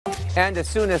And as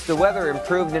soon as the weather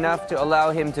improved enough to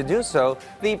allow him to do so,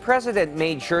 the president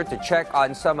made sure to check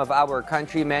on some of our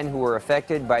countrymen who were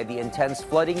affected by the intense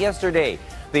flooding yesterday.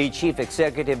 The chief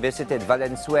executive visited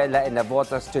Valenzuela and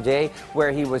Navotas today,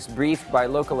 where he was briefed by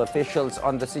local officials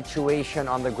on the situation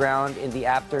on the ground in the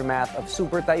aftermath of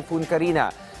Super Typhoon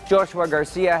Karina. Joshua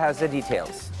Garcia has the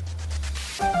details.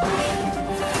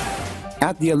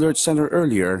 At the Alert Center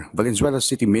earlier, Valenzuela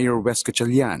City Mayor Wes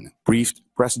Gatchalian briefed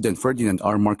President Ferdinand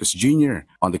R. Marcos Jr.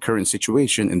 on the current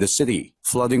situation in the city.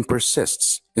 Flooding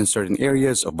persists in certain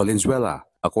areas of Valenzuela.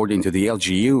 According to the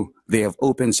LGU, they have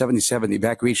opened 77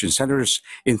 evacuation centers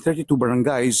in 32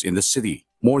 barangays in the city.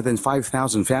 More than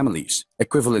 5,000 families,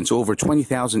 equivalent to over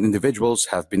 20,000 individuals,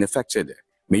 have been affected.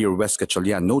 Mayor Wes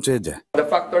Gatchalian noted, the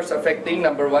factors affecting,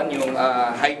 number one, yung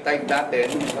high tide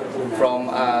natin from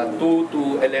 2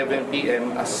 to 11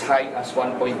 p.m. as high as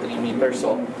 1.3 meters.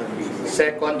 So,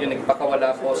 second, yung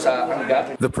nagpakawala po sa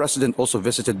hanggat. The president also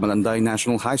visited Malanday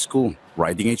National High School,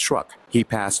 riding a truck. He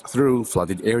passed through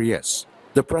flooded areas.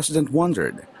 The president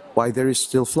wondered why there is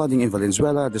still flooding in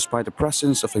Valenzuela despite the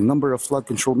presence of a number of flood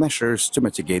control measures to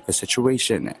mitigate the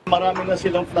situation. Marami na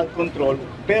silang flood control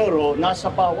pero nasa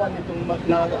pawan itong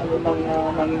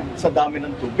sa dami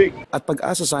ng tubig. At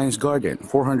Pag-asa Science Garden,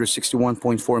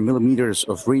 461.4 millimeters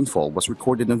of rainfall was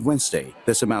recorded on Wednesday.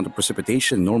 This amount of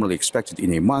precipitation normally expected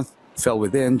in a month fell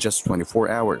within just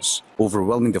 24 hours,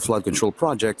 overwhelming the flood control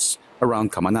projects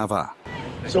around Kamanava.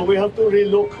 So we have to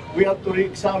relook, we have to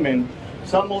re-examine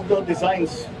some of the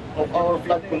designs of our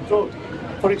flood control.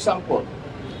 For example,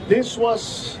 this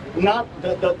was not,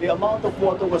 the amount of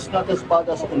water was not as bad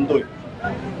as Ondoy,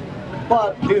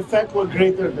 but the effect was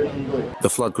greater than Ondoy. The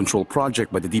flood control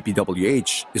project by the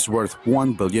DPWH is worth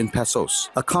 1 billion pesos,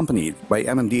 accompanied by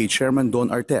MMDA Chairman Don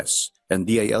Artes and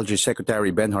DILG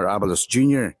Secretary Benhar Abalos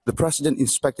Jr. The president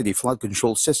inspected a flood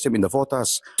control system in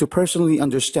Navotas to personally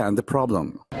understand the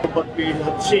problem. What we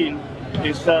have seen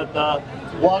is that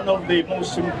one of the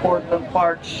most important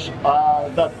parts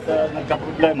that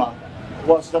nagka-problema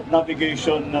was that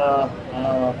navigation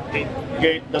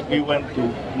gate that we went to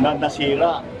na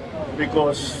nasira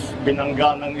because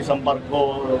binangga ng isang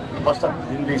barko basta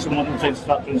hindi sumunod sa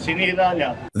instruction, sinira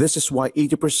niya. This is why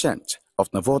 80%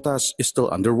 of Navotas is still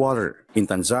underwater. In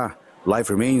Tanza, life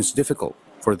remains difficult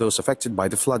for those affected by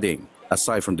the flooding.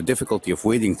 Aside from the difficulty of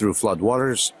wading through flood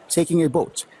waters, taking a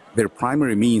boat, their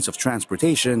primary means of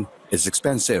transportation, is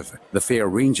expensive. The fare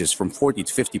ranges from 40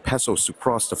 to 50 pesos to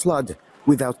cross the flood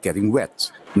without getting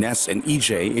wet. Ness and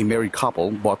EJ, a married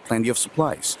couple, bought plenty of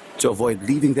supplies to avoid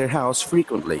leaving their house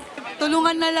frequently.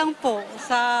 Tulungan na lang po,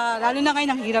 lalo na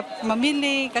ngayon ang hirap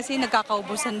mamili kasi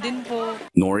nagkakaubusan din po.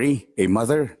 Nori, a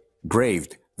mother,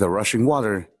 braved the rushing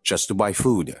water just to buy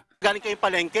food. Galing kayo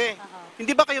palengke.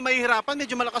 Hindi ba kayo mahihirapan?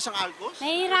 Medyo malakas ang algos?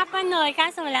 Mahihirapan no,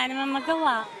 kaso wala namang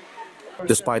magawa.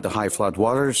 Despite the high flood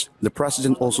waters, the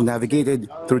president also navigated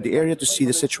through the area to see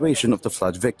the situation of the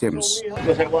flood victims.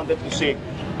 Because I wanted to see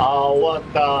what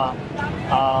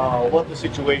the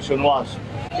situation was.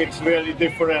 It's really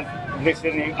different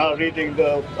reading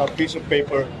the piece of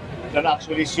paper than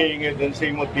actually seeing it and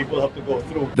seeing what people have to go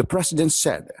through. The president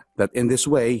said that in this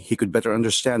way, he could better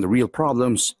understand the real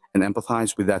problems and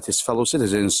empathize with that his fellow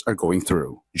citizens are going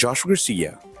through. Joshua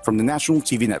Garcia from the National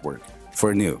TV Network for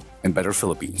a new and better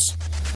Philippines.